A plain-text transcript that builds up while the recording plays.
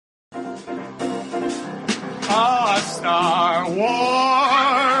Star Wars,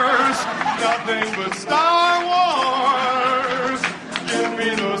 nothing but Star Wars. Give me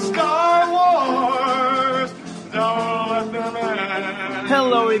the Star Wars. Don't let them end.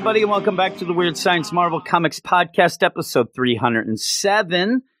 Hello, everybody, and welcome back to the Weird Science Marvel Comics Podcast, episode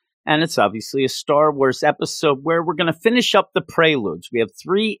 307. And it's obviously a Star Wars episode where we're going to finish up the preludes. We have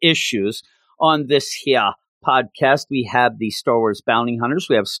 3 issues on this here podcast. We have the Star Wars Bounty Hunters,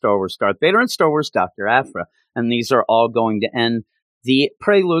 we have Star Wars Darth Vader, and Star Wars Dr. Aphra. And these are all going to end the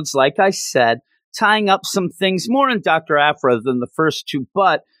preludes, like I said, tying up some things more in Dr. Aphra than the first 2,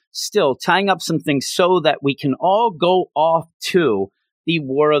 but still tying up some things so that we can all go off to the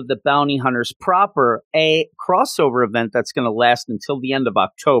War of the Bounty Hunters proper, a crossover event that's going to last until the end of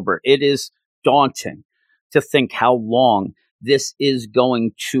October. It is daunting to think how long this is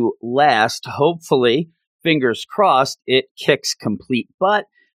going to last. Hopefully, fingers crossed, it kicks complete butt.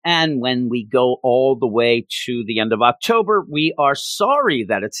 And when we go all the way to the end of October, we are sorry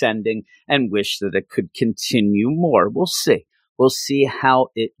that it's ending and wish that it could continue more. We'll see. We'll see how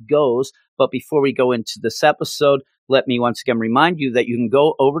it goes. But before we go into this episode, let me once again remind you that you can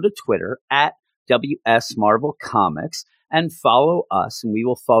go over to Twitter at WS Marvel Comics and follow us, and we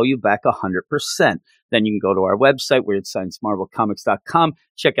will follow you back 100%. Then you can go to our website, WeirdScienceMarvelComics.com,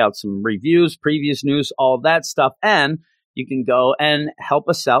 check out some reviews, previews, news, all that stuff, and you can go and help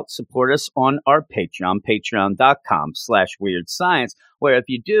us out, support us on our Patreon, patreon.com/WeirdScience, where if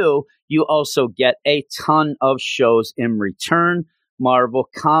you do, you also get a ton of shows in return, Marvel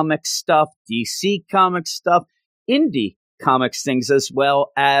Comics stuff, DC Comics stuff, indie comics things, as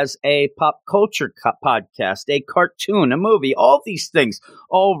well as a pop culture podcast, a cartoon, a movie, all these things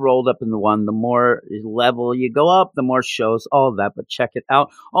all rolled up into one. The more level you go up, the more shows, all of that. But check it out.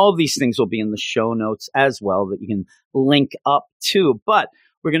 All these things will be in the show notes as well that you can link up to. But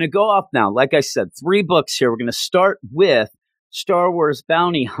we're going to go off now. Like I said, 3 books here. We're going to start with Star Wars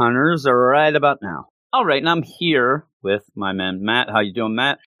Bounty Hunters right about now. All right, and I'm here with my man, Matt. How you doing,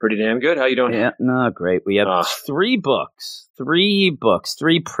 Matt? Pretty damn good. How you doing? Yeah, no, great. We have 3 books, 3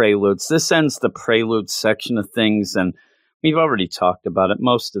 preludes. This ends the prelude section of things, and we've already talked about it.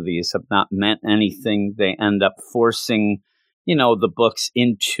 Most of these have not meant anything. They end up forcing, the books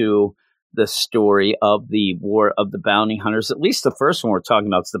into the story of the War of the Bounty Hunters. At least the first one we're talking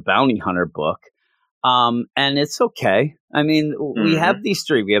about is the Bounty Hunter book. And it's okay. I mean, we have these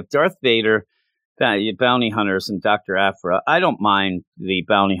 3. We have Darth Vader, Bounty Hunters, and Dr. Aphra. I don't mind the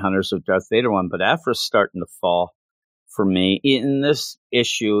Bounty Hunters of Darth Vader one, but Aphra's starting to fall for me. In this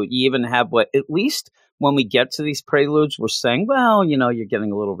issue, you even have at least when we get to these preludes, we're saying, well, you're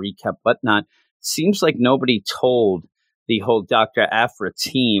getting a little recap, whatnot. Seems like nobody told the whole Dr. Aphra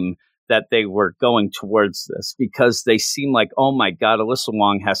team that they were going towards this, because they seem like, oh my God, Alyssa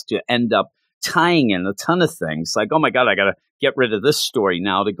Wong has to end up tying in a ton of things. Like, oh my God, I got to get rid of this story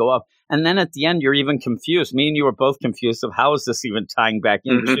now to go up. And then at the end, you're even confused. Me and you were both confused of how is this even tying back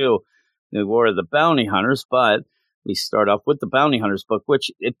into the War of the Bounty Hunters. But we start off with the Bounty Hunters book,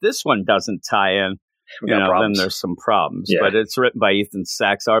 which if this one doesn't tie in, then there's some problems. Yeah. But it's written by Ethan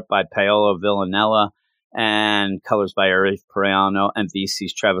Sacks, art by Paolo Villanella, and colors by Eric Perriano, and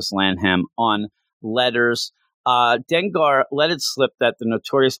VC's Travis Lanham on letters. Dengar let it slip that the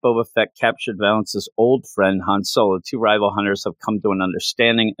notorious Boba Fett captured Valence's old friend Han Solo. 2 rival hunters have come to an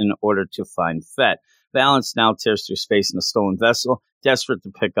understanding in order to find Fett. Valance now tears through space in a stolen vessel, desperate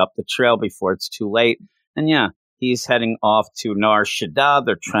to pick up the trail before it's too late. And yeah, he's heading off to Nar Shaddaa.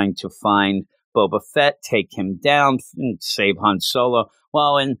 They're trying to find Boba Fett, take him down, and save Han Solo.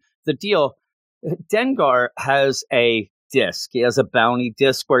 Well, in the deal, Dengar has a disc. He has a bounty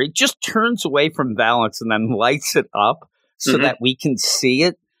disc where he just turns away from Valance and then lights it up so that we can see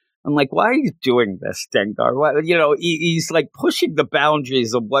it. I'm like, why are you doing this, Dengar? Why, he's like pushing the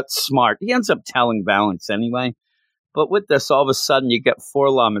boundaries of what's smart. He ends up telling Valance anyway. But with this, all of a sudden, you get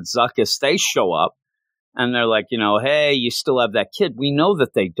 4-LOM and Zuckuss. They show up and they're like, hey, you still have that kid. We know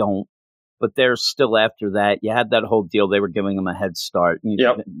that they don't, but they're still after that. You had that whole deal. They were giving him a head start.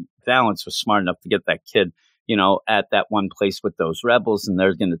 Valance was smart enough to get that kid at that one place with those rebels, and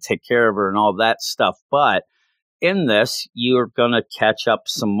they're going to take care of her and all that stuff. But in this, you're going to catch up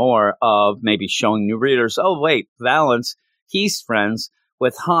some more of maybe showing new readers, oh, wait, Valance, he's friends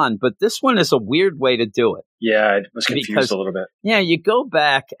with Han. But this one is a weird way to do it. Yeah, I was confused a little bit. Yeah, you go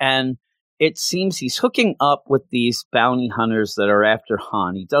back, and it seems he's hooking up with these bounty hunters that are after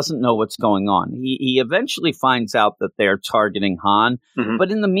Han. He doesn't know what's going on. He eventually finds out that they're targeting Han. But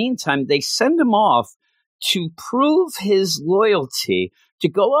in the meantime, they send him off to prove his loyalty, to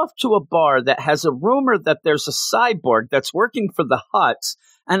go off to a bar that has a rumor that there's a cyborg that's working for the Hutts.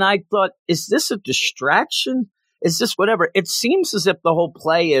 And I thought, is this a distraction? Is this whatever? It seems as if the whole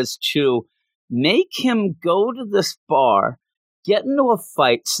play is to make him go to this bar, get into a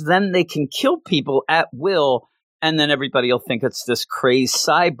fight, so then they can kill people at will, and then everybody will think it's this crazed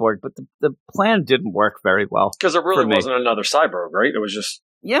cyborg. But the plan didn't work very well. Because it really wasn't another cyborg, right? It was just...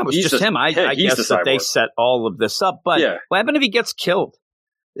 Yeah, it was just him. I guess that they set all of this up. But what happened if he gets killed?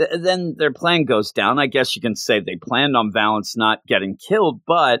 Then their plan goes down. I guess you can say they planned on Valance not getting killed.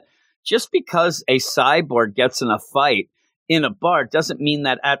 But just because a cyborg gets in a fight in a bar doesn't mean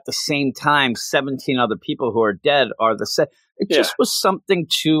that at the same time 17 other people who are dead are the same. It just was something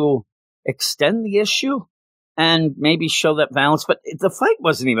to extend the issue and maybe show that Valance. But the fight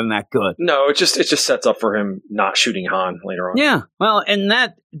wasn't even that good. No, it just sets up for him not shooting Han later on. Yeah, well, and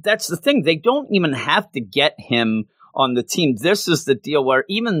that's the thing. They don't even have to get him on the team. This is the deal where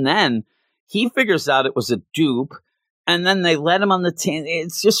even then he figures out it was a dupe. And then they let him on the team.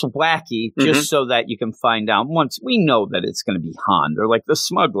 It's just wacky, just so that you can find out. Once we know that it's going to be Han, or like the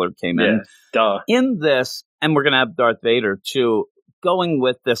smuggler came in. In this, and we're going to have Darth Vader too, going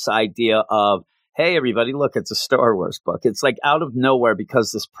with this idea of, hey, everybody, look, it's a Star Wars book. It's like out of nowhere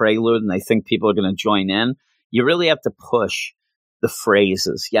because this prelude, and they think people are going to join in. You really have to push the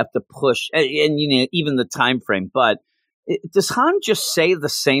phrases. You have to push, and you know, even the time frame. But does Han just say the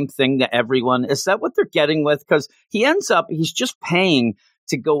same thing to everyone? Is that what they're getting with? Because he's just paying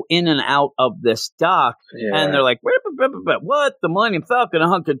to go in and out of this dock. And they're like, what? The Millennium Falcon, a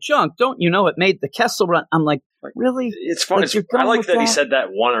hunk of junk. Don't you know it made the Kessel Run? I'm like, really? It's fun. I like that he said that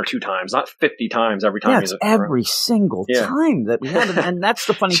 1 or 2 times, not 50 times every time. Yeah, it's every single time that we have it. And that's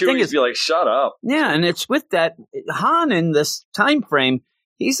the funny thing is, be like, shut up. Yeah, and it's with that Han in this time frame,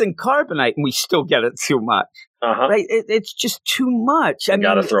 he's in carbonite, and we still get it too much. Right? It's just too much. I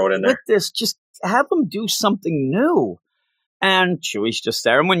got to throw it in there. With this, just have them do something new. And Chewie's just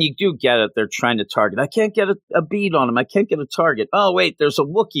there. And when you do get it, they're trying to target. I can't get a bead on him. I can't get a target. Oh, wait, there's a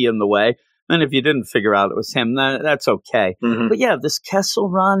Wookiee in the way. And if you didn't figure out it was him, that's okay. But yeah, this Kessel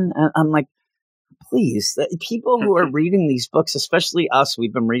Run, I'm like, please, people who are reading these books, especially us,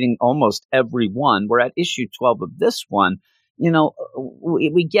 we've been reading almost every one. We're at issue 12 of this one. You know,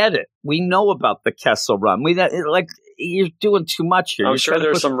 we get it. We know about the Kessel Run. Like, you're doing too much here. I'm sure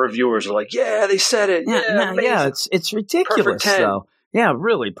there's some reviewers who are like, yeah, they said it. Yeah, it's ridiculous, though. Yeah,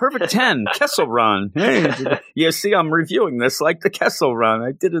 really. Perfect 10. Kessel Run. Hey, you see, I'm reviewing this like the Kessel Run.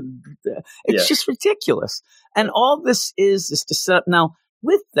 I did it. It's just ridiculous. And all this is to set up. Now,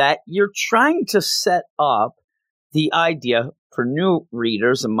 with that, you're trying to set up the idea for new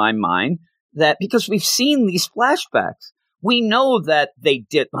readers, in my mind, that because we've seen these flashbacks. We know that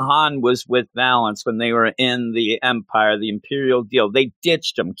Han was with Valance when they were in the Empire, the Imperial deal. They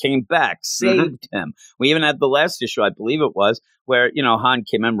ditched him, came back, saved him. We even had the last issue, I believe it was, where, you know, Han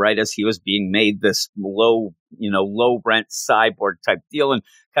came in right as he was being made this low rent cyborg type deal and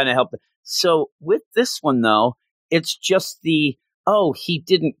kind of helped. So with this one, though, it's just he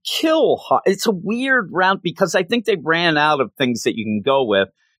didn't kill Han. It's a weird round because I think they ran out of things that you can go with.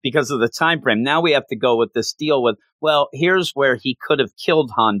 Because of the time frame. Now we have to go with this deal with, well, here's where he could have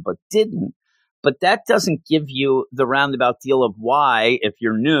killed Han, but didn't. But that doesn't give you the roundabout deal of why, if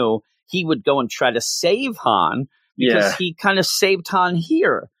you're new, he would go and try to save Han because he kind of saved Han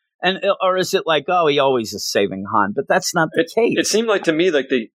here. Or is it like, he always is saving Han? But that's not the case. It seemed like to me like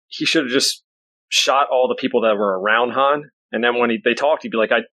he should have just shot all the people that were around Han. And then when they talked, he'd be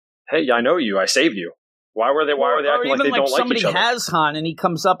like, hey, I know you. I saved you. Why were they acting like they don't like each other? Somebody has Han and he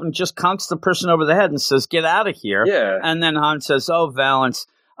comes up and just conks the person over the head and says, get out of here. Yeah. And then Han says, oh, Valance,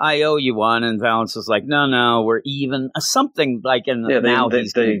 I owe you one. And Valance is like, no, we're even. Something like, and now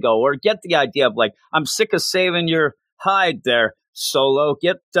he's going to go. Or get the idea of like, I'm sick of saving your hide there, Solo.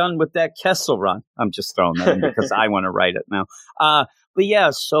 Get done with that Kessel Run. I'm just throwing that in because I want to write it now. But yeah,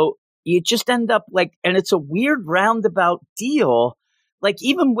 so you just end up like, and it's a weird roundabout deal. Like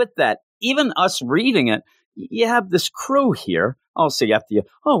even with that, even us reading it, you have this crew here. Also, you have to,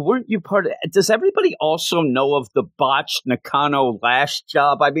 weren't you part of it? Does everybody also know of the botched Nakano Lash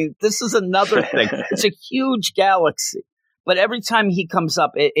job? I mean, this is another thing. It's a huge galaxy. But every time he comes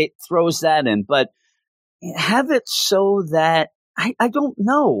up, it throws that in. But have it so that, I don't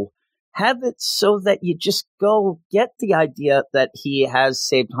know. Have it so that you just go get the idea that he has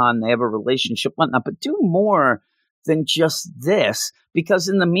saved Han. They have a relationship, whatnot. But do more than just this, because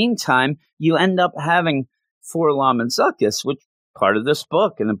in the meantime, you end up having 4-LOM and Zuckuss, which part of this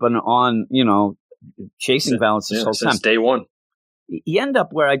book, and have been on, chasing Valance this whole time. Since day one. You end up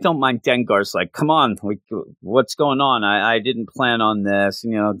where I don't mind Dengar's like, come on, what's going on? I didn't plan on this.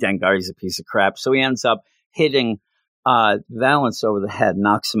 Dengar, he's a piece of crap. So he ends up hitting Valance over the head,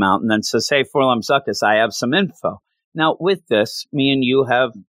 knocks him out, and then says, "Hey, Forlom Zuckuss, I have some info." Now, with this, me and you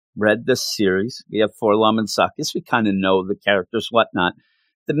have read this series. We have Forlom and Zuckuss. We kind of know the characters, whatnot.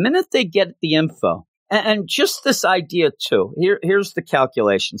 The minute they get the info, and just this idea too, here's the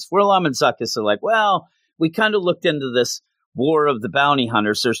calculations. Forlom and Zuckuss are like, well, we kind of looked into this war of the bounty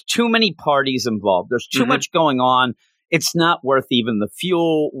hunters. There's too many parties involved. There's too much going on. It's not worth even the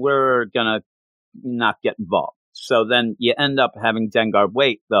fuel. We're going to not get involved. So then you end up having Dengar,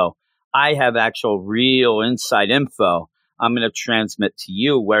 wait, though, I have actual real inside info I'm going to transmit to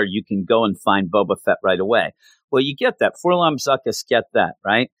you where you can go and find Boba Fett right away. Well, you get that. Forlom Zuckuss get that,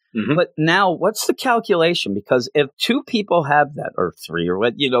 right? But now what's the calculation? Because if two people have that, or three, or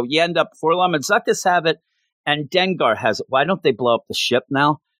what, you end up Forlom and Zuckuss have it, and Dengar has it. Why don't they blow up the ship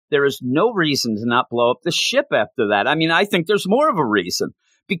now? There is no reason to not blow up the ship after that. I mean, I think there's more of a reason,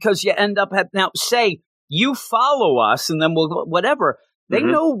 because you end up now, say you follow us and then we'll go, whatever. They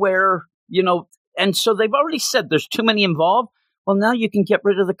know where, and so they've already said there's too many involved. Well, now you can get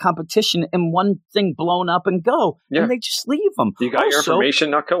rid of the competition and one thing blown up and go. Yeah. And they just leave them. You got your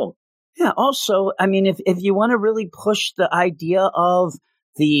information, not kill them. Yeah. Also, I mean, if you want to really push the idea of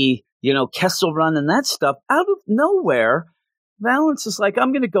the, Kessel Run and that stuff, out of nowhere, Valance is like,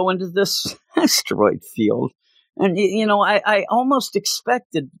 I'm going to go into this asteroid field. And, I almost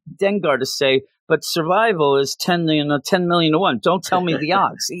expected Dengar to say, but survival is 10 million to 1. Don't tell me the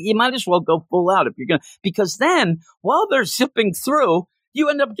odds. You might as well go full out if you're going to, because then while they're zipping through, you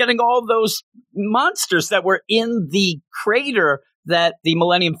end up getting all those monsters that were in the crater that the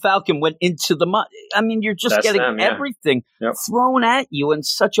Millennium Falcon went into the mud. I mean, you're just getting everything thrown at you in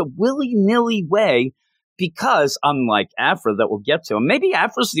such a willy-nilly way, because unlike Aphra that we'll get to, and maybe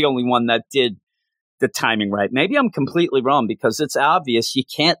Aphra's the only one that did the timing right. Maybe I'm completely wrong, because it's obvious you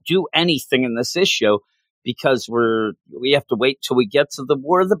can't do anything in this issue because we have to wait till we get to the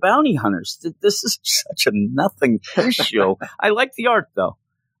War of the Bounty Hunters. This is such a nothing issue. I like the art, though.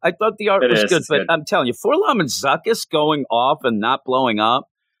 I thought the art was good, but I'm telling you, Forlom and Zuckuss going off and not blowing up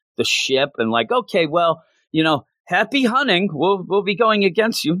the ship and like, okay, well, happy hunting. We'll be going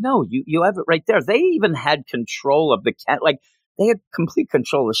against you. No, you have it right there. They even had control of the cat. Like, they had complete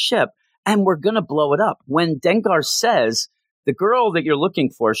control of the ship. And we're going to blow it up. When Dengar says, the girl that you're looking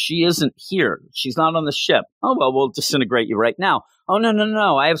for, she isn't here. She's not on the ship. Oh, well, we'll disintegrate you right now. Oh,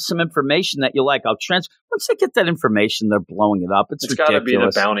 no. I have some information that you like. I'll once they get that information, they're blowing it up. It's ridiculous. Got to be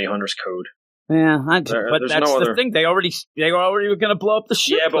the bounty hunter's code. Yeah, but that's the thing. They already were going to blow up the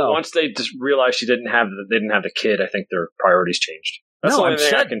ship. Yeah, but once they just realized they didn't have the kid, I think their priorities changed. That's the only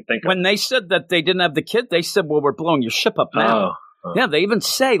thing I can think of. When they said that they didn't have the kid, they said, well, we're blowing your ship up now. Yeah, they even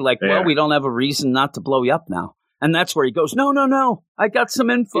say, well, we don't have a reason not to blow you up now. And that's where he goes, no, I got some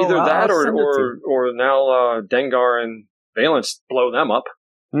info. Either that or now Dengar and Valance blow them up.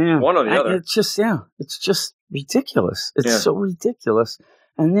 Yeah. One or the other. It's just ridiculous. It's so ridiculous.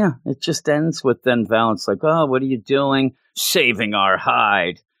 And it just ends with then Valance like, oh, what are you doing? Saving our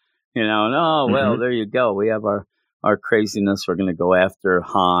hide. Well, there you go. We have our craziness. We're going to go after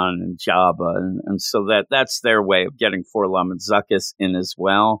Han and Jabba. And so that's their way of getting Forlom and Zuckuss in as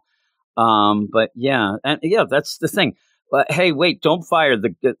well. But that's the thing. But hey, wait, don't fire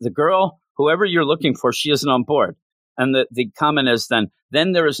the girl, whoever you're looking for. She isn't on board. And the comment is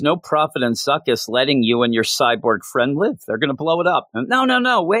then there is no profit in Zuckuss letting you and your cyborg friend live. They're going to blow it up. And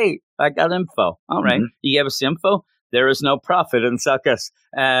no, wait, I got info. All right. You gave us the info. There is no profit in Zuckuss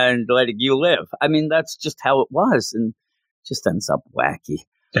and letting you live. I mean, that's just how it was, and just ends up wacky.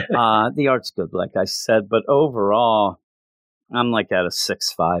 The art's good, like I said, but overall, I'm like at a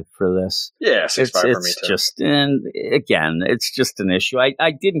 6.5 for this. Yeah, 6.5 for me too. It's just, and again, it's just an issue.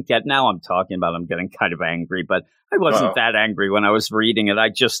 I didn't get. Now I'm talking about. I'm getting kind of angry, but I wasn't that angry when I was reading it. I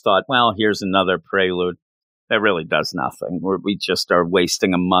just thought, well, here's another prelude that really does nothing. We just are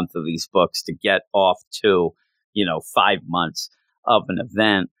wasting a month of these books to get off to 5 months of an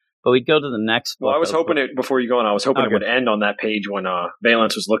event. But we go to the next book. Well, I was hoping before you go on, I was hoping it would end on that page when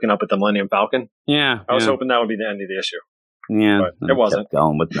Valance was looking up at the Millennium Falcon. Yeah. I was hoping that would be the end of the issue. Yeah. But it wasn't.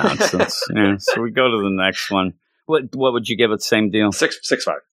 Going with nonsense. So we go to the next one. What would you give it? Same deal?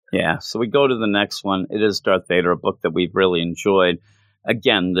 6.5. Yeah. So we go to the next one. It is Darth Vader, a book that we've really enjoyed.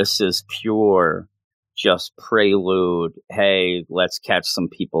 Again, this is pure just prelude. Hey, let's catch some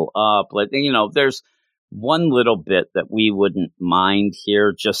people up. There's one little bit that we wouldn't mind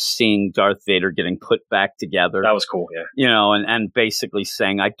here, just seeing Darth Vader getting put back together. That was cool, yeah. And basically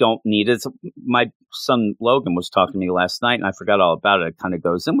saying, I don't need it. My son Logan was talking to me last night, and I forgot all about it. It kind of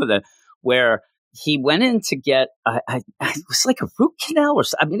goes in with it, where he went in to get, it was like a root canal or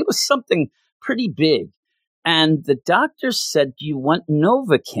something. I mean, it was something pretty big. And the doctor said, "Do you want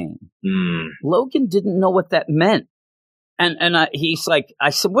Novocaine?" Logan didn't know what that meant. And he's like, I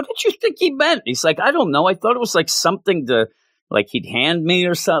said, "What did you think he meant?" He's like, "I don't know. I thought it was like something to, like he'd hand me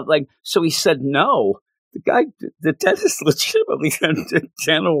or something." Like, so he said, "No." The dentist legitimately did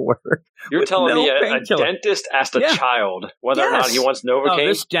dental work. You're telling me a dentist asked a child whether or not he wants Novocaine? Oh,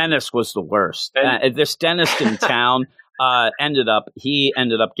 this dentist was the worst. This dentist in town ended up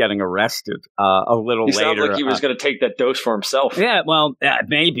getting arrested a little later. He sounded like he was going to take that dose for himself. Yeah, well,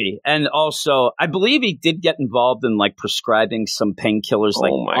 maybe. And also, I believe he did get involved in like prescribing some painkillers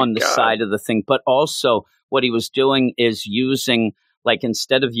on the side of the thing. But also, what he was doing is using, like,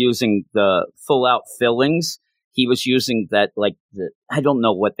 instead of using the full out fillings, he was using that, like, I don't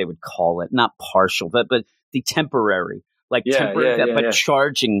know what they would call it, not partial, but the temporary,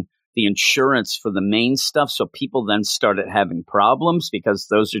 charging the insurance for the main stuff. So people then started having problems because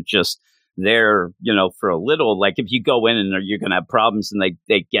those are just there, for a little. Like if you go in and you're going to have problems and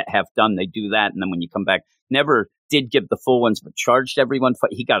they get half done, they do that. And then when you come back, never did give the full ones, but charged everyone.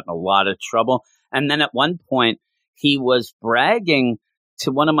 He got in a lot of trouble. And then at one point, he was bragging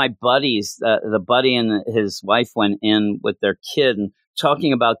to one of my buddies. The buddy and his wife went in with their kid and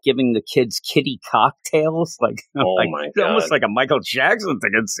talking about giving the kids kitty cocktails. My God. Almost like a Michael Jackson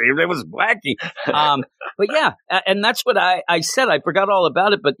thing, it seemed. It was wacky. But yeah, and that's what I said. I forgot all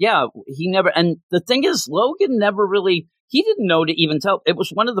about it. But yeah, he never. And the thing is, Logan never really, he didn't know to even tell. It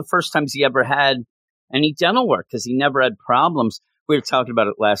was one of the first times he ever had any dental work because he never had problems. We were talking about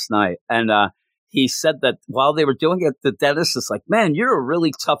it last night. And, he said that while they were doing it, the dentist is like, "Man, you're a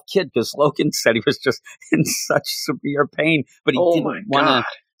really tough kid," because Logan said he was just in such severe pain, but he didn't want to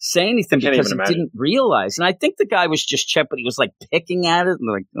say anything because he didn't realize. And I think the guy was just checked, but he was like picking at it and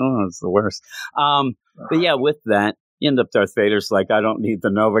like, "Oh, it's the worst." But yeah, with that, you end up Darth Vader's like, "I don't need the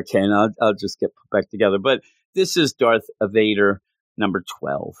Novocaine. I'll just get put back together." But this is Darth Vader number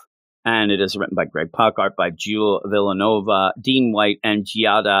 12. And it is written by Greg Pak, art by Gio Villanova, Dean White, and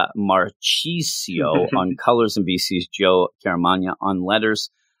Giada Marchisio on colors, and VC's Joe Caramagna on letters.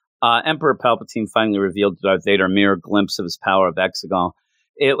 Emperor Palpatine finally revealed to Darth Vader a mere glimpse of his power of Exegol.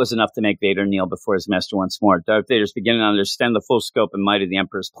 It was enough to make Vader kneel before his master once more. Darth Vader's beginning to understand the full scope and might of the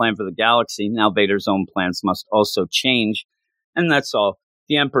Emperor's plan for the galaxy. Now Vader's own plans must also change. And that's all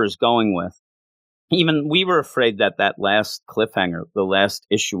the Emperor's going with. Even we were afraid that last cliffhanger, the last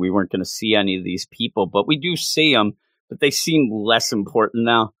issue, we weren't going to see any of these people, but we do see them, but they seem less important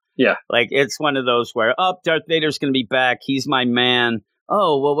now. Yeah. Like it's one of those where, Darth Vader's going to be back. He's my man.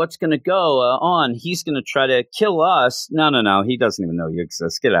 Oh, well, what's going to go on? He's going to try to kill us. No. He doesn't even know you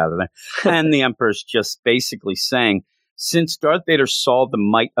exist. Get out of there. And the Emperor's just basically saying, since Darth Vader saw the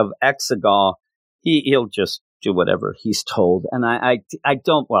might of Exegol, he'll just do whatever he's told. And I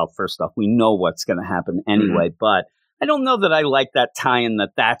don't, well, first off, we know what's going to happen anyway, but I don't know that I like that tie-in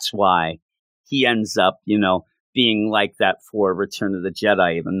that's why he ends up, being like that for Return of the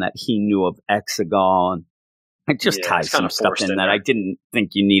Jedi, even that he knew of Exegol. And it just ties some stuff in that I didn't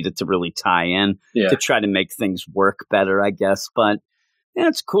think you needed to really tie in to try to make things work better, I guess. But yeah,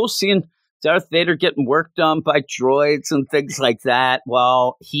 it's cool seeing Darth Vader getting worked on by droids and things like that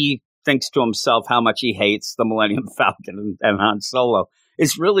while he thinks to himself how much he hates the Millennium Falcon and Han Solo.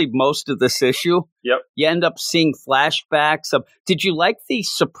 It's really most of this issue. Yep. You end up seeing flashbacks of. Did you like the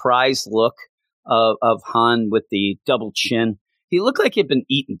surprise look of Han with the double chin? He looked like he'd been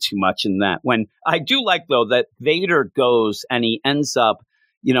eating too much in that. When I do like though that Vader goes and he ends up,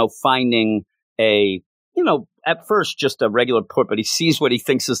 finding a, at first just a regular port, but he sees what he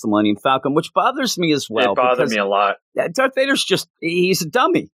thinks is the Millennium Falcon, which bothers me as well. It bothered me a lot. Darth Vader's he's a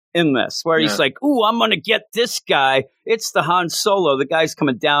dummy in this, where he's like, "Ooh, I'm going to get this guy. It's the Han Solo." The guy's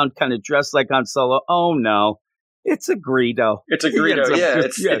coming down kind of dressed like Han Solo. Oh, no. It's a Greedo. It's a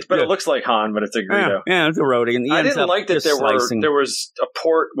Greedo, but it looks like Han, but it's a Greedo. Yeah, it's a roadie. And I didn't like that there was a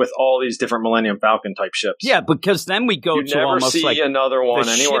port with all these different Millennium Falcon type ships. Yeah, because then we go to almost like another one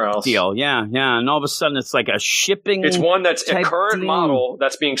anywhere else. Deal. Yeah, and all of a sudden it's like a shipping. It's one that's a current model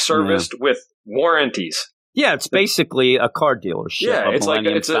that's being serviced with warranties. Yeah, it's basically a car dealership. Yeah, it's like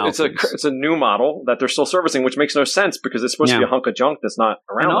it's a new model that they're still servicing, which makes no sense because it's supposed to be a hunk of junk that's not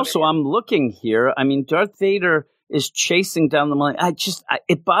around. And also, I'm looking here. I mean, Darth Vader is chasing down the Millennium.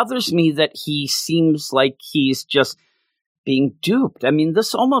 It bothers me that he seems like he's just being duped. I mean,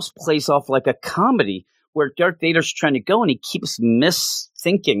 this almost plays off like a comedy where Darth Vader's trying to go and he keeps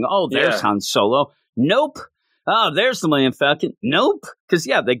misthinking. Oh, there's Han Solo. Nope. Oh, there's the Millennium Falcon. Nope. Because,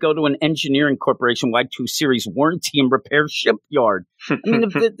 they go to an engineering corporation Y2 series warranty and repair shipyard. I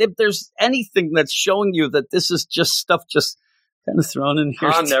mean, if there's anything that's showing you that this is just stuff just kind of thrown in here.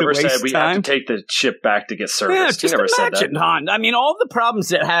 Han never said we time. have to take the ship back to get service. Yeah, He just never said imagine, that. Han. I mean, all the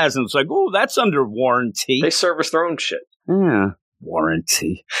problems it has, and it's like, oh, that's under warranty. They service their own shit. Yeah,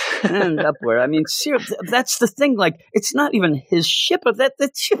 warranty. And up where, I mean, seriously, that's the thing. Like, it's not even his ship. That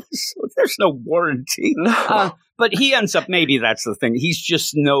ship is, there's no warranty. No. But he ends up, maybe that's the thing. He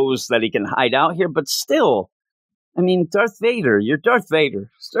just knows that he can hide out here, but still, I mean, Darth Vader, you're Darth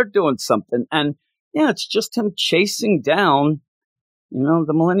Vader. Start doing something. And yeah, it's just him chasing down,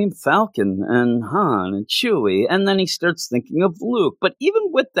 the Millennium Falcon and Han and Chewie. And then he starts thinking of Luke. But even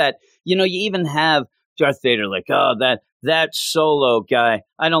with that, you even have Darth Vader like, oh, that Solo guy,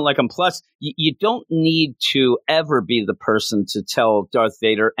 I don't like him. Plus, you don't need to ever be the person to tell Darth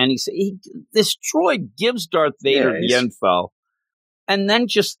Vader. And this droid gives Darth Vader the info. And then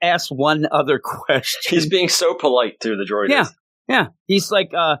just asks one other question. He's being so polite, too, the droid is. Yeah. He's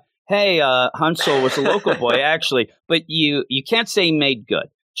like, hey, Han Solo was a local boy, actually, but you can't say he made good.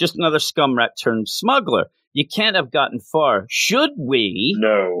 Just another scum rat turned smuggler. You can't have gotten far. Should we?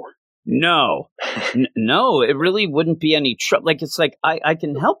 No. No, it really wouldn't be any trouble. Like, it's like, I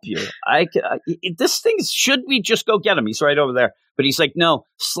can help you. This thing, should we just go get him? He's right over there. But he's like, no,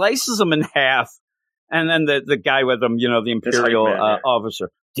 slices him in half. And then the guy with him, the Imperial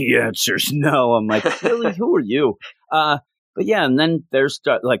officer, the answer's no. I'm like, really? Who are you? But yeah, and then there's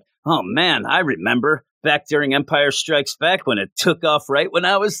like, oh man, I remember back during Empire Strikes Back when it took off right when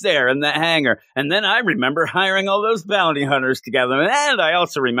I was there in the hangar. And then I remember hiring all those bounty hunters together. And I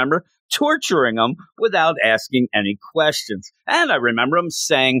also remember torturing them without asking any questions. And I remember him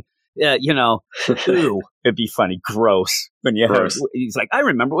saying, ooh, it'd be funny, gross. When you heard, he's like, I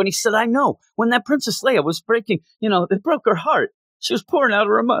remember when he said, I know, when that Princess Leia was breaking, it broke her heart. She was pouring out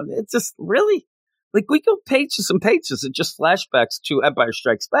her mouth. It's just, really? Like, we go pages and pages of just flashbacks to Empire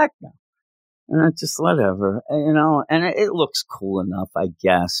Strikes Back now. And it's just whatever, and it looks cool enough, I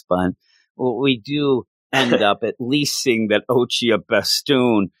guess. But we do end up at least seeing that Ochia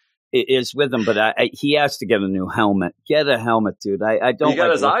Bestoon is with him, but he has to get a new helmet. Get a helmet, dude. I don't. He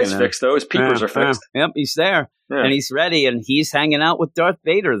got his eyes fixed, though. His peepers are fixed. Yep, he's there, and he's ready, and he's hanging out with Darth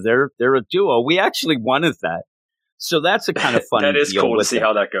Vader. They're a duo. We actually wanted that, so that's a kind of fun. That is cool to see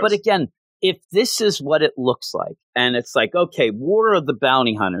how that goes. But again, if this is what it looks like, and it's like, okay, War of the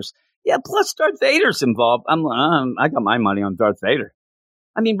Bounty Hunters, yeah, plus Darth Vader's involved. I got my money on Darth Vader.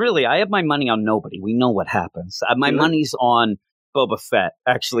 I mean, really, I have my money on nobody. We know what happens. My money's on Boba Fett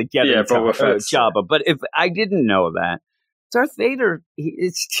actually getting Boba Fett, Jabba. But if I didn't know that, Darth Vader,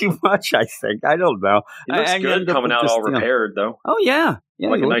 it's too much, I think. I don't know. He looks good coming out all repaired, though. Oh, yeah.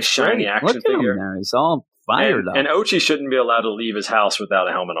 Like a nice shiny action figure. There. He's all fired up. And Ochi shouldn't be allowed to leave his house without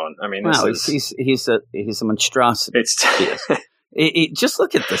a helmet on. I mean, he's a monstrosity. Just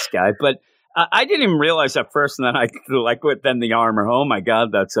look at this guy. But I didn't even realize at first, and then then the armor. Oh my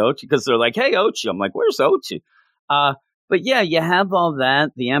God, that's Ochi. Because they're like, hey, Ochi. I'm like, where's Ochi? But yeah, you have all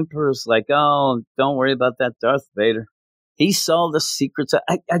that. The Emperor's like, oh, don't worry about that Darth Vader. He saw the secrets.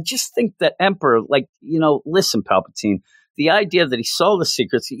 I just think that Emperor, listen, Palpatine, the idea that he saw the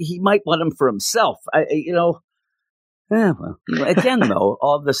secrets, he might want them for himself. Yeah, well, again, though,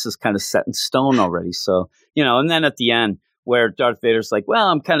 all this is kind of set in stone already. So, and then at the end, where Darth Vader's like, well,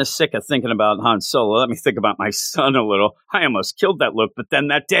 I'm kind of sick of thinking about Han Solo. Let me think about my son a little. I almost killed that Luke, but then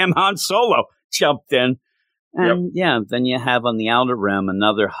that damn Han Solo jumped in. And then you have on the Outer Rim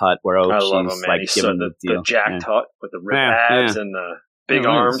another hut where Ochi's like giving the deal. The jacked hut with the ripped abs and the big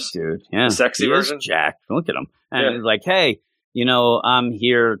arms. Dude. Yeah. The sexy version. Jacked. Look at him. And he's like, hey, I'm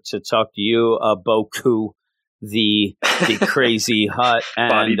here to talk to you, Boku, the crazy hut.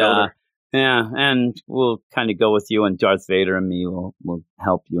 And and we'll kind of go with you, and Darth Vader and me will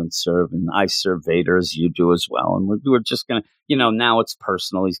help you and serve. And I serve Vader as you do as well. And we're just going to, now it's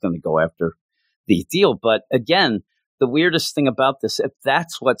personal. He's going to go after the deal. But again, the weirdest thing about this, if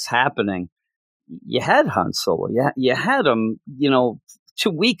that's what's happening, you had Han Solo. You had him,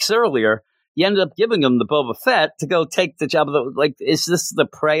 2 weeks earlier. You ended up giving him the Boba Fett to go take the job of is this the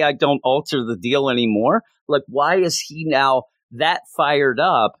prey? I don't alter the deal anymore. Like, why is he now that fired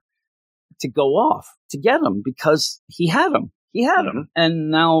up to go off to get him? Because he had him. And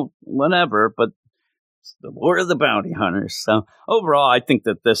now whatever, but it's the War of the Bounty Hunters. So overall, I think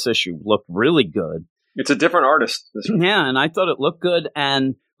that this issue looked really good. It's a different artist. Yeah, and I thought it looked good.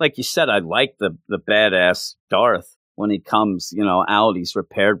 And like you said, I like the badass Darth when he comes, out, he's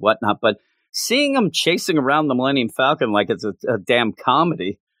repaired, whatnot. But seeing him chasing around the Millennium Falcon like it's a damn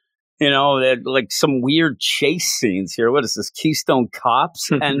comedy, like some weird chase scenes here. What is this, Keystone Cops?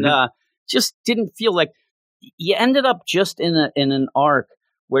 And just didn't feel like you ended up just in an arc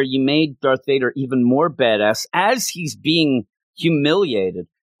where you made Darth Vader even more badass as he's being, humiliated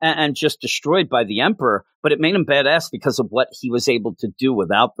and just destroyed by the Emperor, but it made him badass because of what he was able to do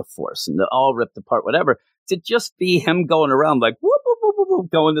without the Force and all ripped apart, whatever. To just be him going around like, whoop, whoop, whoop, whoop,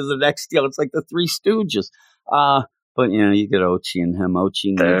 whoop, going to the next deal. It's like the Three Stooges. But, you get Ochi and him.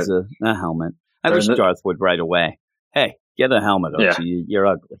 Ochi needs a helmet. I wish Darth would right away. Hey, get a helmet, Ochi. Yeah. You're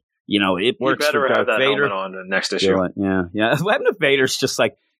ugly. It works for Darth that Vader. Helmet on the next issue. Yeah. What if Vader's just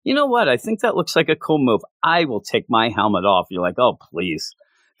like, you know what? I think that looks like a cool move. I will take my helmet off. You're like, oh, please.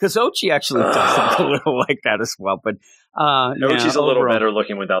 Because Ochi actually does look a little like that as well. But Ochi's a little better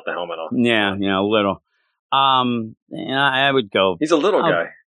looking without the helmet on. Yeah, a little. I would go. He's a little guy.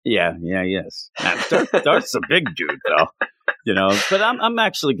 Yeah, he is. Darth's a big dude, though. But I'm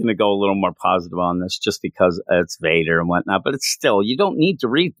actually going to go a little more positive on this just because it's Vader and whatnot. But it's still, you don't need to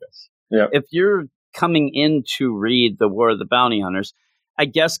read this. Yeah. If you're coming in to read the War of the Bounty Hunters, I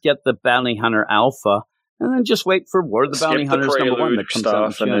guess get the Bounty Hunter Alpha and then just wait for War of the Bounty Hunters #1 that comes out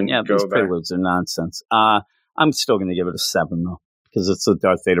in June. Yeah, these preludes are nonsense. I'm still going to give it a 7, though, because it's a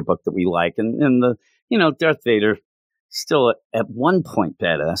Darth Vader book that we like. And the Darth Vader still at one point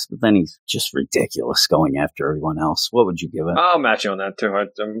badass, but then he's just ridiculous going after everyone else. What would you give it? I'll match you on that, too. I'm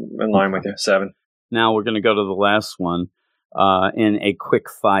in line with you. 7. Now we're going to go to the last one in a quick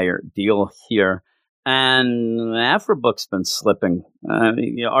fire deal here. And Afrobook's been slipping.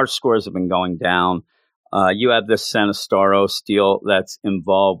 Our scores have been going down. You have this Sanastaros deal that's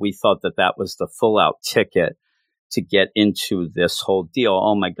involved. We thought that was the full-out ticket to get into this whole deal.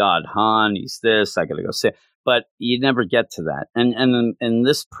 Oh, my God, Han, he's this. I got to go say it. But you never get to that. And in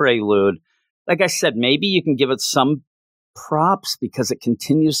this prelude, like I said, maybe you can give it some props because it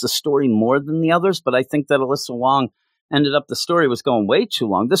continues the story more than the others. But I think that Alyssa Wong ended up, the story was going way too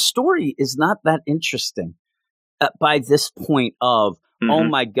long. The story is not that interesting by this point of, oh,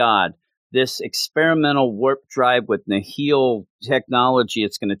 my God, this experimental warp drive with Nihil technology.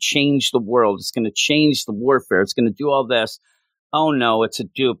 It's going to change the world. It's going to change the warfare. It's going to do all this. Oh, no, it's a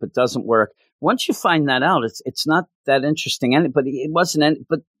dupe. It doesn't work. Once you find that out, it's not that interesting. But it wasn't.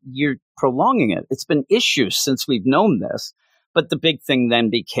 But you're prolonging it. It's been issues since we've known this. But the big thing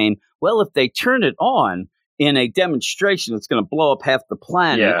then became, well, if they turn it on in a demonstration, it's going to blow up half the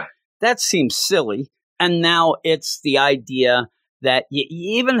planet. Yeah. That seems silly. And now it's the idea that you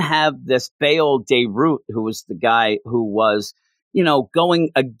even have this Bail Dayroot, who was the guy who was, going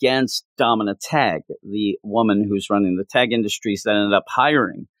against Domina Tag, the woman who's running the tag industries that ended up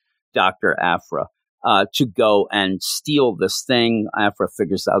hiring Dr. Aphra to go and steal this thing. Aphra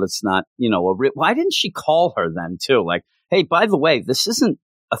figures out it's not, why didn't she call her then too? Like, hey, by the way, this isn't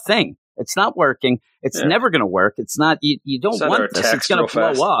a thing. It's not working. It's never going to work. It's not, you don't want this. It's going to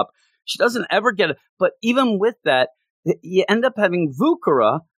blow up. She doesn't ever get it. But even with that, you end up having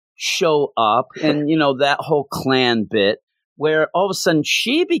Vukara show up and, that whole clan bit where all of a sudden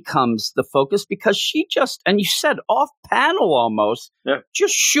she becomes the focus because she just, and you said off panel almost,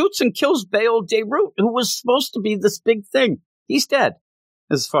 just shoots and kills Bail Dayroot, who was supposed to be this big thing. He's dead,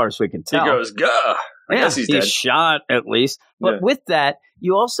 as far as we can tell. He goes, gah. I guess he's dead. Shot at least. But with that,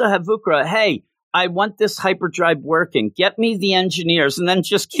 you also have Vukara, hey, I want this hyperdrive working. Get me the engineers, and then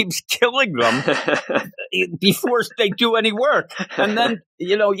just keeps killing them before they do any work. And then,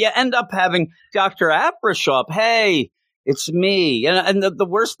 you end up having Dr. Aphra show up. Hey, it's me. And the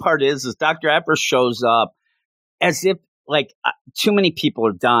worst part is Dr. Aphra shows up as if, like, too many people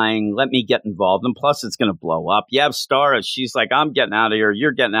are dying. Let me get involved. And plus, it's going to blow up. You have Stara. She's like, I'm getting out of here.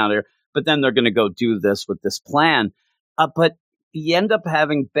 You're getting out of here. But then they're going to go do this with this plan. But you end up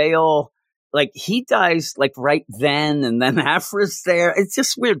having Bail, like, he dies, like, right then. And then Aphra's there. It's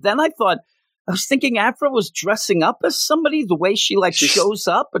just weird. Then I was thinking Aphra was dressing up as somebody the way she shows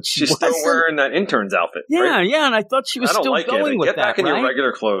up, but she's still wearing that intern's outfit. Yeah, right? Yeah, and I thought she was still going with that. Get back in your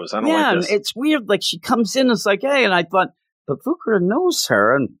regular clothes. I don't like this. And it's weird. Like, she comes in and it's like, hey, and I thought, but Vukara knows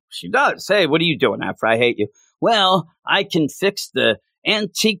her, and she does. Hey, what are you doing, Aphra? I hate you. Well, I can fix the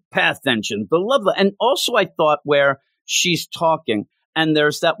antique path engine, the lovely. And also I thought where she's talking, and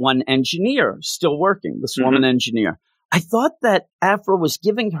there's that one engineer still working, this woman engineer. I thought that Aphra was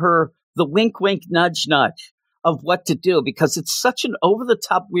giving her the wink, wink, nudge, nudge of what to do because it's such an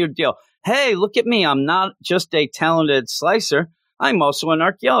over-the-top weird deal. Hey, look at me. I'm not just a talented slicer. I'm also an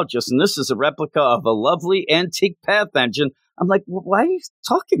archaeologist, and this is a replica of a lovely antique path engine. I'm like, well, why are you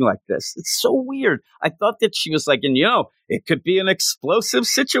talking like this? It's so weird. I thought that she was like, and it could be an explosive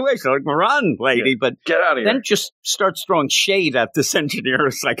situation. Like, run, lady. But get out of here. Then just starts throwing shade at this engineer.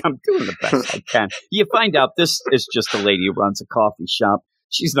 It's like, I'm doing the best I can. You find out this is just a lady who runs a coffee shop.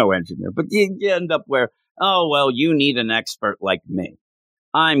 She's no engineer. But you end up where, oh, well, you need an expert like me.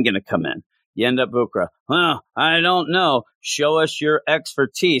 I'm going to come in. You end up Vukra. Well, I don't know. Show us your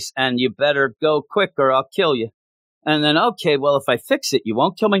expertise, and you better go quick or I'll kill you. And then, okay, well, if I fix it, you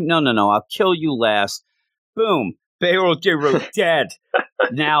won't kill me? No, I'll kill you last. Boom. Beowulf dead.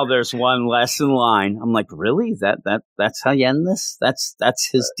 Now there's one less in line. I'm like, really? That's how you end this? That's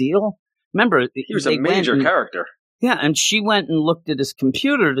his deal? Remember, he was a major character. Yeah, and she went and looked at his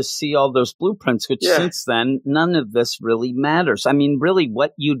computer to see all those blueprints, which since then, none of this really matters. I mean, really,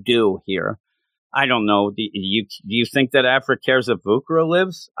 what you do here, I don't know. Do you think that Afra cares if Vukra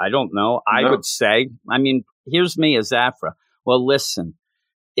lives? I don't know. I would say, I mean, here's me as Afra. Well, listen,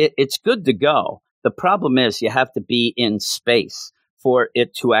 it's good to go. The problem is you have to be in space for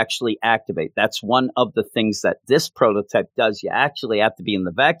it to actually activate. That's one of the things that this prototype does. You actually have to be in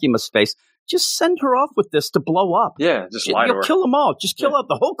the vacuum of space. Just send her off with this to blow up. Yeah, just lie to her. Kill them all. Just kill up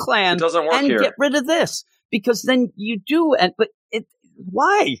the whole clan. It doesn't work and here. Get rid of this. Because then you do.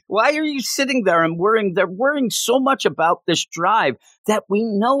 Why? Why are you sitting there and worrying? They're worrying so much about this drive that we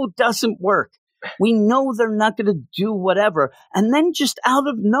know doesn't work. We know they're not going to do whatever. And then just out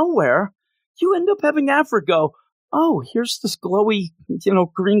of nowhere, you end up having Afra go, oh, here's this glowy,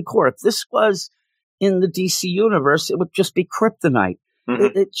 green core. If this was in the DC universe, it would just be kryptonite.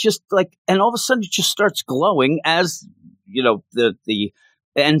 Mm-hmm. It's just like, and all of a sudden it just starts glowing as, the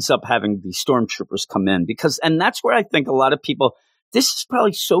ends up having the stormtroopers come in and that's where I think a lot of people, this is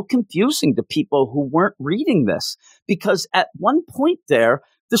probably so confusing to people who weren't reading this because at one point there,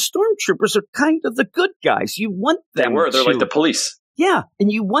 the stormtroopers are kind of the good guys. You want them They're like the police. Yeah.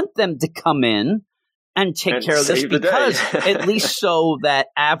 And you want them to come in and take care of this because at least so that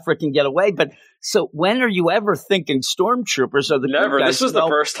Afra can get away. But so when are you ever thinking stormtroopers are the Never. good guys? This was the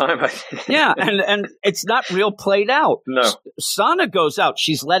first time. Yeah, and it's not real played out. No. Sana goes out.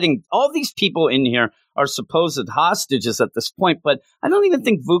 She's letting all these people in here are supposed hostages at this point, but I don't even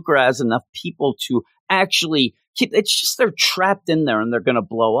think Vukra has enough people to actually keep. It's just they're trapped in there and they're going to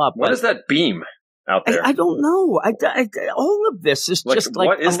blow up. What is that beam out there? I don't know. All of this is just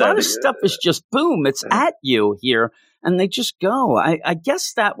like a lot of stuff is just boom. It's at you here. And they just go. I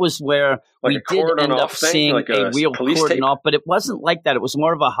guess that was where we did end up seeing a real cordon off, but it wasn't like that. It was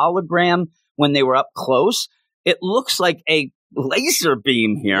more of a hologram when they were up close. It looks like a laser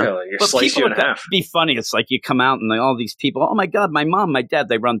beam here. Yeah, like slice you in half. Be funny. It's like you come out and all these people, oh my God, my mom, my dad,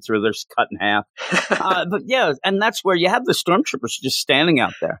 they run through, they're cut in half. But yeah, and that's where you have the stormtroopers just standing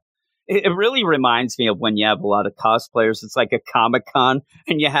out there. It really reminds me of when you have a lot of cosplayers. It's like a Comic-Con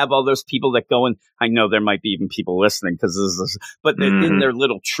and you have all those people that go in. I know there might be even people listening because this is, but in their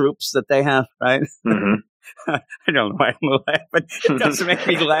little troops that they have, right? Mm-hmm. I don't know why I'm laughing. It doesn't make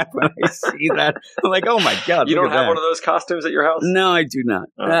me laugh when I see that. I'm like, oh my God. You don't have one of those costumes at your house? No, I do not.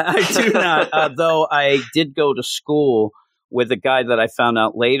 Oh. I do not. Though I did go to school with a guy that I found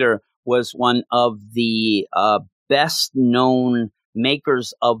out later was one of the best known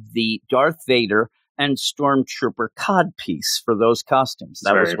makers of the Darth Vader and Stormtrooper codpiece for those costumes.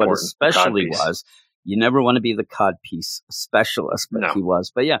 That was what it especially was. You never want to be the codpiece specialist, but he was.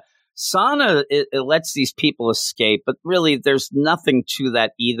 But yeah, Sana, it lets these people escape, but really there's nothing to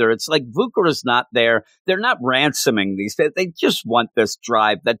that either. It's like Vukra is not there. They're not ransoming these. They just want this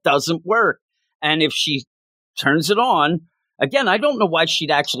drive that doesn't work. And if she turns it on, again, I don't know why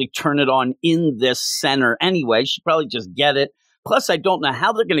she'd actually turn it on in this center anyway. She'd probably just get it. Plus, I don't know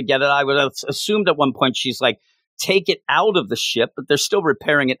how they're going to get it. I would have assumed at one point she's like, take it out of the ship, but they're still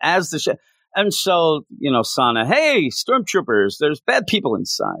repairing it as the ship. And so, Sana, hey, stormtroopers, there's bad people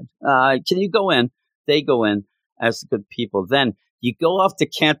inside. Can you go in? They go in as the good people. Then you go off to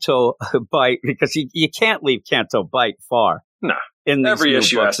Canto Bight because you can't leave Canto Bight far. No. In these every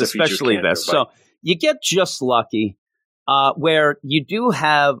issue books, has to especially this. So you get Just Lucky, where you do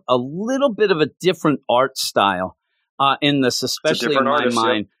have a little bit of a different art style. In this, especially in my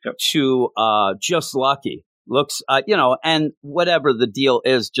mind, to Just Lucky. Looks, and whatever the deal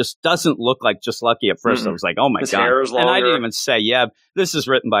is, just doesn't look like Just Lucky at first. I was like, oh my His God. Hair is longer. And I didn't even say, this is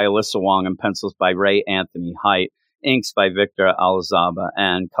written by Alyssa Wong and pencils by Ray Anthony Height, inks by Victor Alazaba,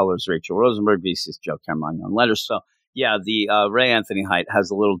 and colors Rachel Rosenberg, VC's Joe Caramagno, and letters. So, the Ray Anthony Height has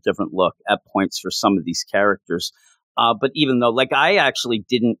a little different look at points for some of these characters. But even though, I actually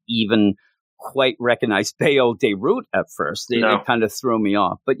didn't even quite recognize Bayo Deroute at first. It kind of threw me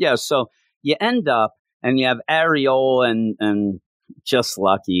off. But yeah, so you end up and you have Ariel and Just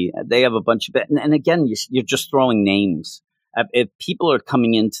Lucky. They have a bunch of it. And again, you're just throwing names. If people are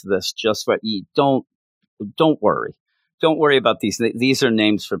coming into this just for you, don't worry. Don't worry about these. These are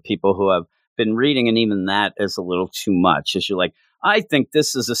names for people who have been reading, and even that is a little too much. As you're like, I think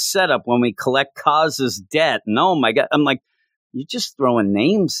this is a setup when we collect Kaz's debt. And oh my God. I'm like, you're just throwing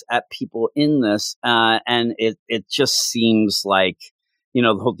names at people in this, and it just seems like, the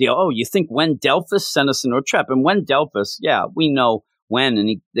whole deal. Oh, you think Wendelphus sent us into a trap? And Wendelphus, yeah, we know when,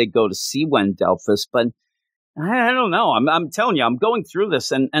 and they go to see Wendelphus, but I don't know. I'm telling you, I'm going through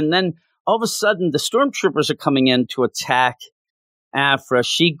this, and then all of a sudden, the stormtroopers are coming in to attack Aphra.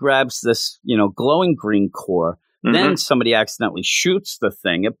 She grabs this, glowing green core. Mm-hmm. Then somebody accidentally shoots the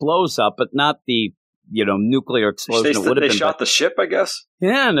thing. It blows up, but not the nuclear explosion. They shot the ship, I guess.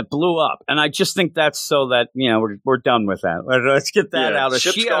 Yeah, and it blew up. And I just think that's so that we're done with that. Let's get that out of.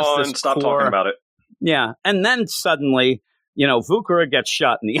 Ship's she gone. has this Stop core. Talking about it. Yeah, and then suddenly, Vukara gets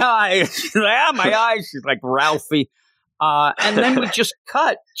shot in the eye. She's like, my eyes. She's like Ralphie. And then we just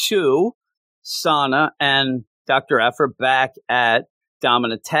cut to Sana and Dr. Aphra back at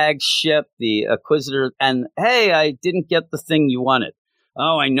Domina Tag's ship, the Inquisitor. And hey, I didn't get the thing you wanted.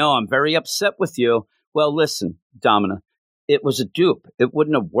 Oh, I know. I'm very upset with you. Well, listen, Domina, it was a dupe. It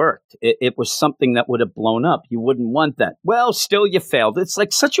wouldn't have worked. It was something that would have blown up. You wouldn't want that. Well, still you failed. It's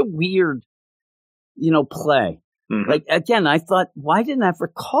like such a weird, play. Mm-hmm. Like, again, I thought, why didn't I ever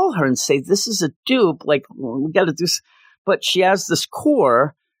call her and say, this is a dupe? Like, we got to do this. But she has this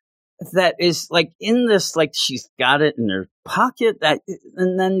core that is like in this, like she's got it in her pocket.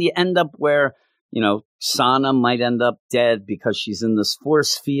 And then you end up where, Sana might end up dead because she's in this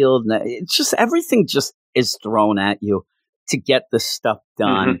force field. And it's just, everything just is thrown at you to get this stuff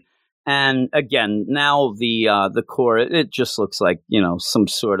done. Mm-hmm. And again, now the core, it just looks like, some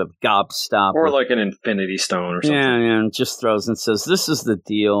sort of gobstopper. Or like an infinity stone or something. Yeah, and just throws and says, this is the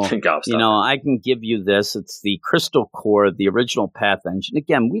deal. I can give you this. It's the crystal core, the original Path engine.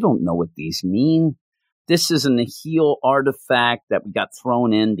 Again, we don't know what these mean. This is an Nihil artifact that we got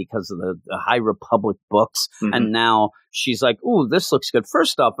thrown in because of the High Republic books. Mm-hmm. And now she's like, ooh, this looks good.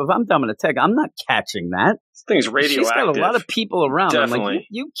 First off, if I'm Domina Tag, I'm not catching that. This thing's radioactive. She's got a lot of people around. Definitely. I'm like,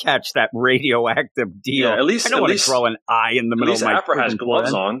 you catch that radioactive deal. Yeah, at least, I don't want to throw an eye in the middle of my Aphra has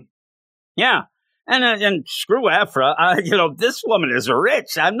gloves on. Yeah. And screw Aphra. This woman is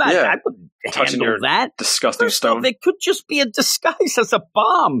rich. I'm not. I wouldn't handle that. Disgusting First stone. Off, it could just be a disguise as a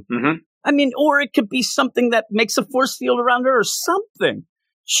bomb. Mm-hmm. I mean, or it could be something that makes a force field around her or something.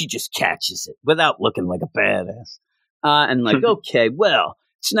 She just catches it without looking like a badass. And like, okay, well,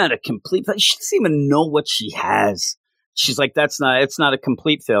 it's not a complete. She doesn't even know what she has. She's like, it's not a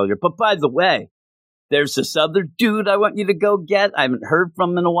complete failure. But by the way, there's this other dude I want you to go get. I haven't heard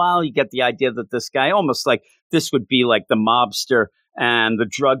from him in a while. You get the idea that this guy, almost like this would be like the mobster and the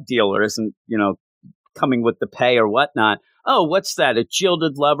drug dealer isn't, coming with the pay or whatnot. Oh, what's that? A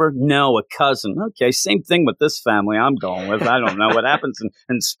jilted lover? No, a cousin. Okay, same thing with this family I'm going with. I don't know. What happens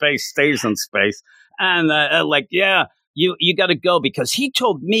in space stays in space. And you got to go because he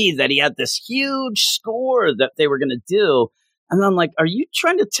told me that he had this huge score that they were going to do. And I'm like, are you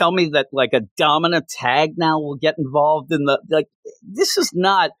trying to tell me that like a Domina Tag now will get involved in this is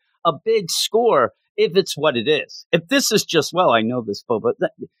not a big score if it's what it is. If this is just, well, I know this, but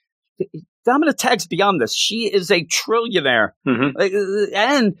Domina Tag's beyond this. She is a trillionaire. Mm-hmm.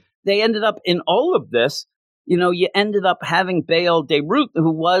 And they ended up in all of this, you ended up having Bail Deroute,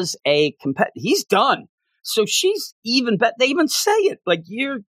 who was a competitor. He's done. So she's even better. They even say it like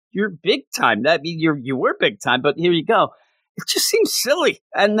you're big time. I mean, you were big time, but here you go. It just seems silly.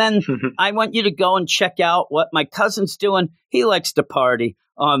 And then I want you to go and check out what my cousin's doing. He likes to party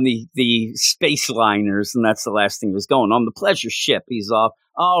on the space liners, and that's the last thing he was going on the pleasure ship. He's off.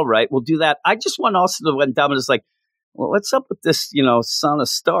 All right, we'll do that. I just want also to when Domina's like, well, what's up with this, Sana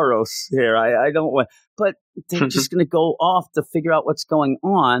Staros here? I don't want, but they're just going to go off to figure out what's going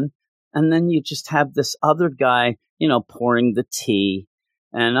on. And then you just have this other guy, pouring the tea.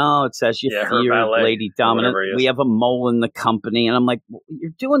 And, it's as you fear, Lady Domina. We have a mole in the company. And I'm like, well,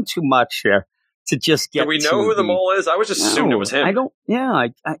 you're doing too much here to just get. Do we know who the mole is? I was just assuming it was him. I don't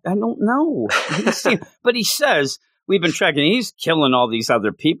know. But he says, we've been tracking, he's killing all these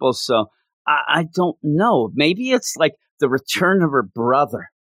other people. So I don't know. Maybe it's like the return of her brother.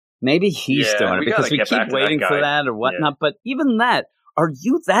 Maybe he's doing it because we keep waiting for that or whatnot. Yeah. But even that, are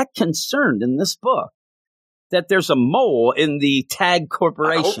you that concerned in this book that there's a mole in the Tag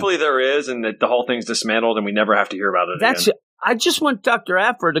Corporation? Hopefully there is, and that the whole thing's dismantled and we never have to hear about it again. I just want Dr.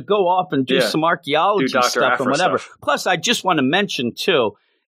 Aphra to go off and do some archaeology stuff and whatever. Stuff. Plus, I just want to mention, too,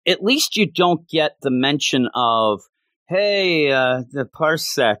 at least you don't get the mention of, hey, the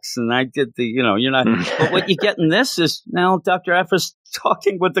parsecs, and I did the, you're not. But what you get in this is now Dr. Aphra's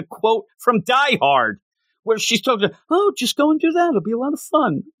talking with a quote from Die Hard, where she's talking, just go and do that. It'll be a lot of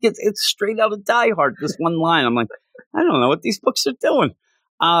fun. It's straight out of Die Hard, this one line. I'm like, I don't know what these books are doing.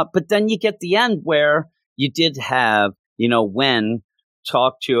 But then you get the end where you did have, when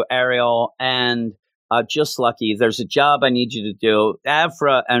talk to Ariel and just lucky. There's a job I need you to do.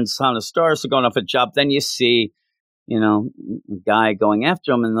 Aphra and Son of Stars are going off a job. Then you see, a guy going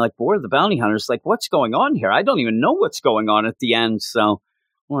after him and like, where are the bounty hunters? Like, what's going on here? I don't even know what's going on at the end. So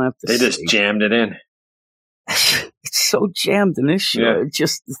we'll have to They see. just jammed it in. It's so jammed in this show. Yeah.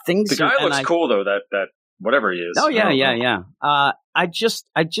 Just things. The guy looks cool though. That whatever he is. Oh yeah. I just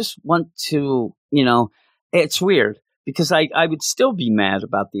want to, it's weird because I would still be mad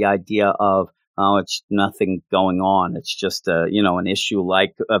about the idea of, oh, it's nothing going on. It's just an issue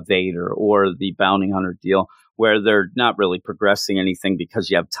like a Vader or the bounty hunter deal where they're not really progressing anything because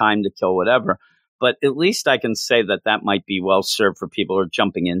you have time to kill whatever. But at least I can say that might be well served for people who are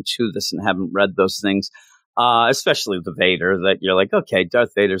jumping into this and haven't read those things. Especially the Vader, that you're like, okay,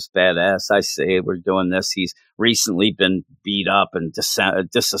 Darth Vader's badass. I see we're doing this. He's recently been beat up and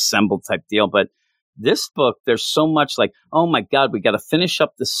disassembled type deal. But this book, there's so much like, oh my God, we got to finish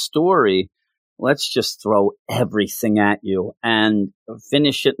up the story. Let's just throw everything at you and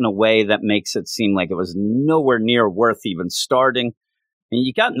finish it in a way that makes it seem like it was nowhere near worth even starting. And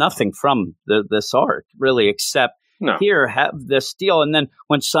you got nothing from this arc, really, except here, have this deal. And then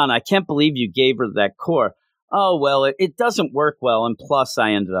when Son, I can't believe you gave her that core. Oh, well, it doesn't work well. And plus,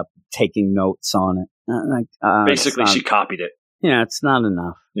 I ended up taking notes on it. Basically, she copied it. Yeah, it's not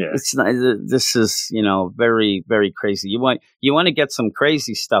enough. Yeah. It's not, this is, very, very crazy. You want to get some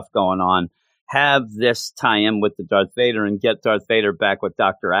crazy stuff going on. Have this tie in with the Darth Vader and get Darth Vader back with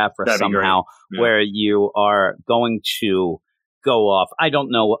Dr. Aphra somehow, where you are going to go off. I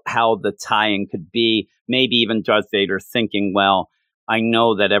don't know how the tie-in could be. Maybe even Darth Vader thinking, well, I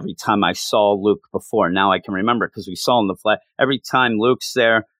know that every time I saw Luke before, now I can remember because we saw in the flash. Every time Luke's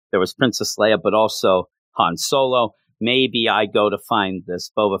there was Princess Leia, but also Han Solo. Maybe I go to find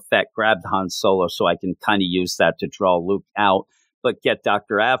this Boba Fett, grabbed Han Solo so I can kind of use that to draw Luke out, but get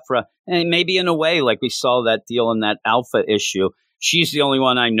Dr. Aphra. And maybe in a way, like we saw that deal in that Alpha issue, she's the only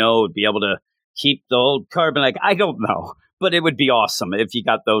one I know would be able to keep the old carbon. Like, I don't know, but it would be awesome if you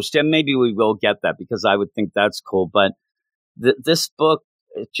got those two. And maybe we will get that because I would think that's cool. But this book,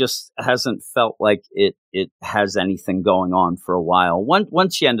 it just hasn't felt like it has anything going on for a while.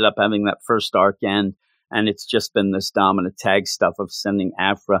 Once you ended up having that first arc end, and it's just been this dominant tag stuff of sending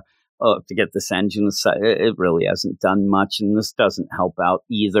Aphra to get this engine. It really hasn't done much, and this doesn't help out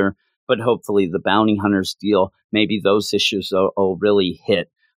either. But hopefully the bounty hunters deal, maybe those issues will really hit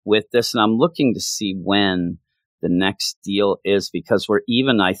with this. And I'm looking to see when the next deal is, because we're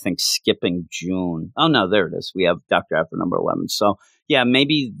even, I think, skipping June. Oh, no, there it is. We have Dr. Aphra number 11. So, yeah,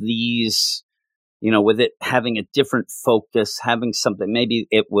 maybe these, with it having a different focus, having something, maybe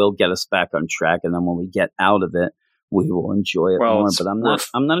it will get us back on track. And then when we get out of it, we will enjoy it more. But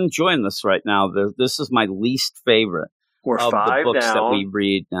I'm not enjoying this right now. This is my least favorite. We're of five the books down, that we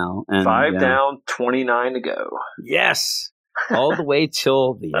read now. And, five down, 29 to go. Yes. All the way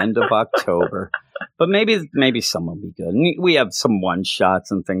till the end of October. But maybe some will be good. And we have some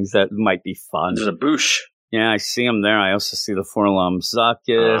one-shots and things that might be fun. There's a Boosh. Yeah, I see them there. I also see the Forlom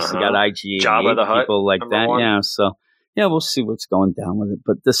Zuckuss. You got IG Jabba the Hutt, people like that. 1. Yeah, so yeah, we'll see what's going down with it.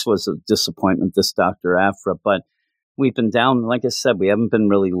 But this was a disappointment, this Dr. Aphra. But we've been down, like I said, we haven't been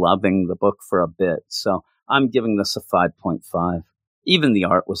really loving the book for a bit. So I'm giving this a 5.5. Even the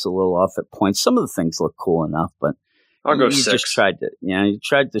art was a little off at points. Some of the things look cool enough, but I'll go you 6. just you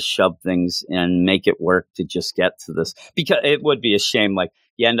tried to shove things and make it work to just get to this, because it would be a shame. Like,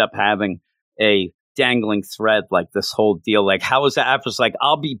 you end up having a dangling thread, like this whole deal. Like, how is that? Aphra's like,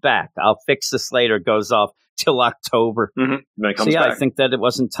 I'll be back. I'll fix this later. Goes off till October. Mm-hmm. Then it comes back. I think that it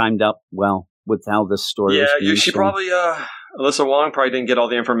wasn't timed up well with how this story was being she shown. probably, Alyssa Wong probably didn't get all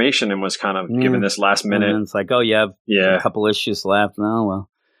the information and was kind of given this last minute. And it's like, oh, you have a couple issues left. No,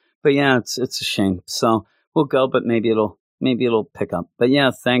 well. But yeah, it's a shame. So we'll go, but maybe it'll pick up. But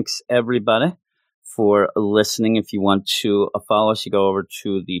yeah, thanks everybody for listening. If you want to follow us, you go over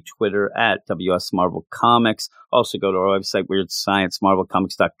to the Twitter at WS Marvel Comics. Also go to our website,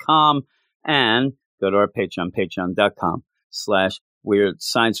 WeirdScienceMarvelComics.com, and go to our Patreon, patreon.com/Weird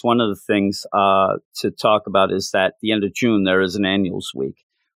Science. One of the things to talk about is that at the end of June, there is an annuals week.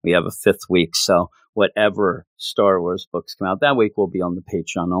 We have a 5th week. So whatever Star Wars books come out that week will be on the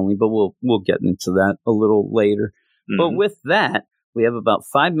Patreon only, but we'll get into that a little later. Mm-hmm. But with that, we have about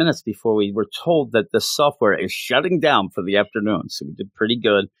 5 minutes before we were told that the software is shutting down for the afternoon. So we did pretty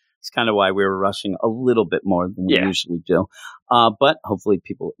good. It's kind of why we were rushing a little bit more than we usually do. But hopefully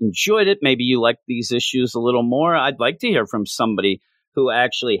people enjoyed it. Maybe you like these issues a little more. I'd like to hear from somebody who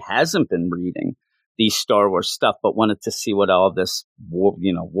actually hasn't been reading the Star Wars stuff, but wanted to see what all this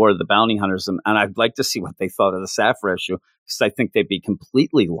War of the Bounty Hunters, and I'd like to see what they thought of the Saffir issue, because I think they'd be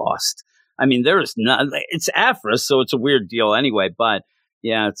completely lost. I mean, it's Aphra, so it's a weird deal anyway, but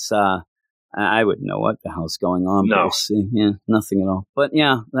yeah, it's, I wouldn't know what the hell's going on. No. We'll see. Yeah, nothing at all. But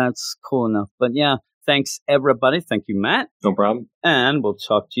yeah, that's cool enough. But yeah, thanks everybody. Thank you, Matt. No problem. And we'll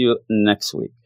talk to you next week.